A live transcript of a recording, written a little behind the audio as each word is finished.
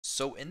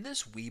So in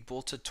this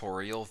Webull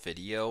tutorial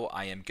video,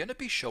 I am going to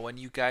be showing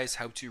you guys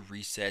how to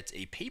reset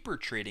a paper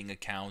trading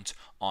account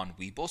on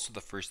Webull. So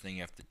the first thing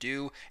you have to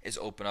do is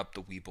open up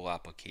the Webull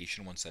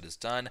application. Once that is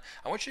done,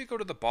 I want you to go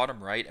to the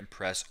bottom right and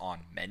press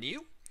on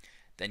menu.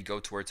 Then go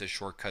to where it says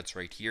shortcuts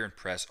right here and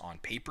press on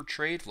paper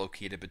trade,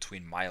 located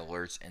between my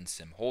alerts and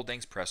sim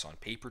holdings. Press on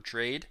paper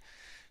trade.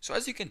 So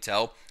as you can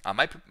tell,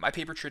 my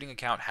paper trading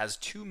account has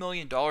 $2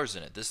 million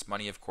in it. This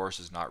money, of course,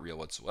 is not real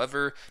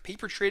whatsoever.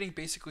 Paper trading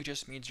basically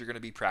just means you're going to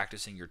be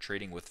practicing your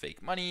trading with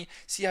fake money,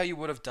 see how you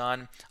would have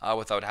done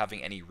without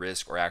having any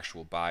risk or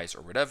actual buys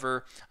or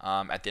whatever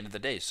at the end of the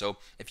day. So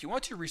if you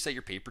want to reset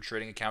your paper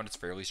trading account, it's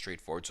fairly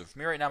straightforward. So for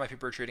me right now, my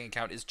paper trading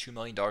account is $2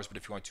 million, but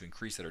if you want to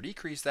increase that or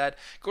decrease that,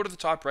 go to the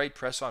top right,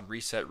 press on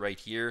reset right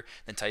here,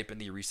 then type in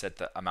the reset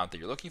the amount that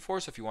you're looking for.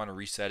 So if you want to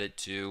reset it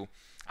to,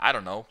 I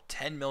don't know,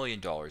 $10 million,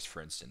 for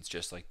instance,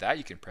 just like that.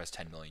 You can press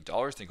 $10 million,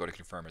 then go to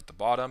confirm at the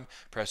bottom,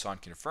 press on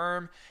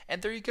confirm,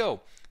 and there you go.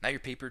 Now your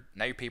paper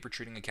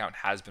trading account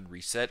has been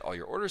reset, all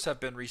your orders have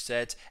been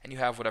reset, and you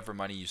have whatever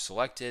money you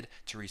selected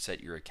to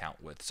reset your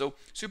account with. So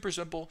super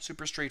simple,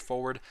 super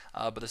straightforward,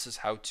 but this is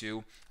how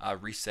to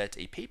reset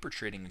a paper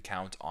trading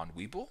account on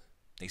Webull.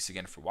 Thanks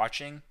again for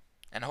watching,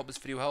 and I hope this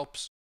video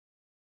helps.